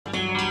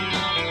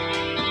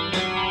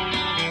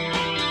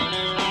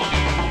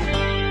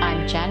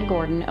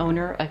Gordon,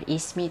 owner of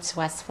East Meets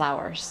West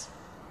Flowers.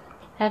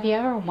 Have you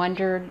ever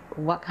wondered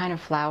what kind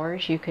of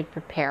flowers you could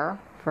prepare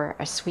for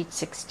a Sweet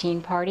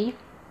 16 party?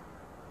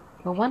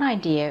 Well, one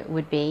idea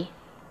would be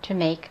to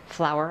make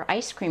flower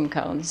ice cream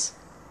cones.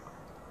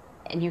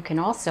 And you can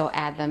also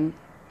add them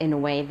in a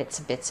way that's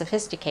a bit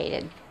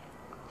sophisticated.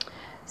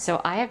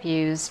 So I have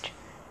used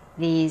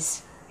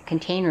these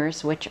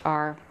containers,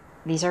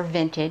 these are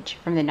vintage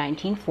from the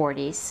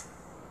 1940s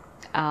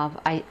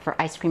for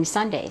ice cream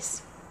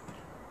sundaes.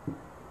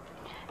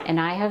 And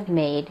I have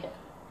made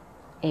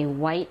a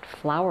white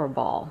flower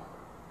ball.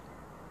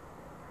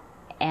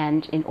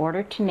 And in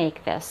order to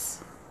make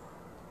this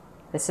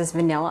is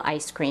vanilla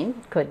ice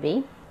cream, could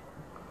be.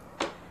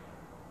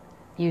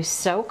 You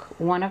soak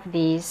one of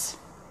these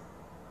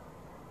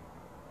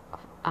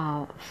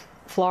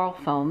floral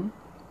foam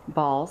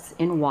balls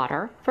in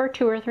water for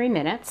 2 or 3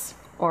 minutes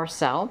or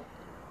so,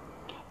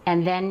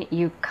 and then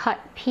you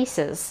cut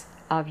pieces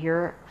of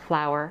your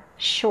flower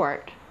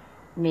short,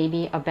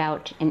 maybe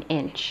about 1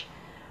 inch.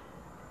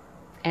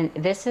 And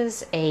this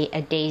is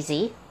a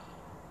daisy,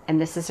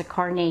 and this is a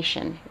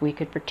carnation. We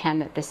could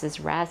pretend that this is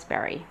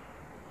raspberry.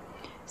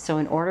 So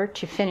in order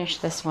to finish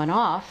this one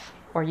off,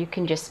 or you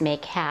can just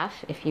make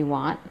half if you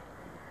want,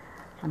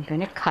 I'm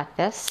going to cut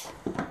this.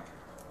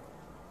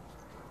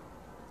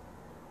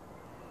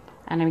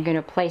 And I'm going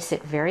to place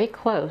it very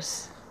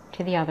close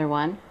to the other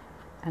one,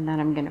 and then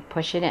I'm going to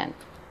push it in.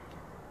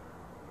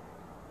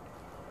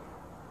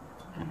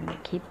 I'm going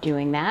to keep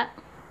doing that.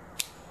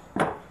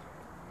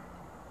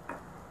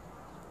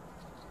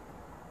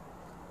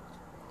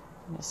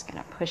 I'm just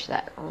going to push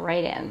that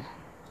right in.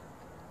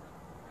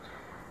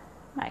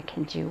 I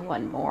can do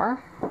one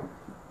more.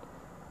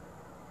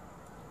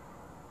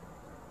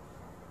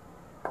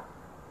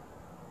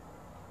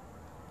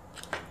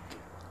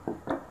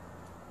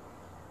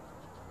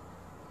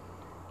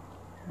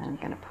 I'm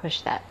going to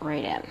push that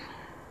right in.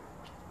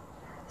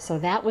 So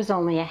that was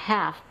only a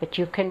half, but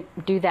you can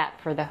do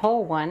that for the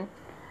whole one,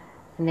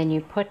 and then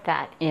you put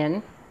that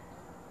in,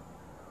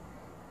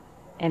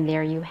 and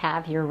there you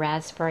have your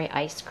raspberry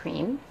ice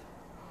cream.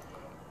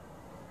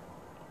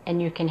 And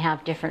you can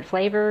have different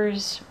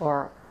flavors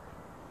or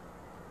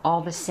all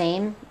the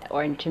same,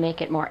 or to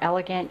make it more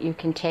elegant, you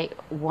can take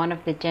one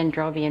of the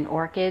Dendrobium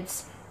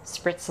orchids,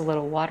 spritz a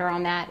little water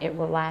on that, it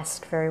will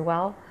last very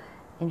well,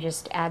 and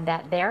just add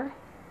that there.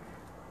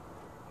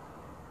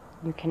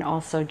 You can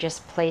also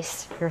just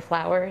place your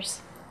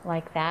flowers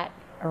like that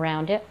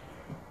around it,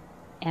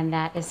 and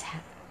that is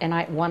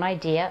one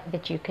idea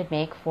that you could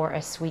make for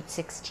a Sweet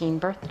 16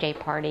 birthday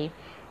party.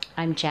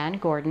 I'm Jan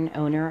Gordon,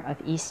 owner of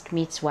East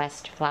Meets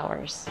West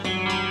Flowers.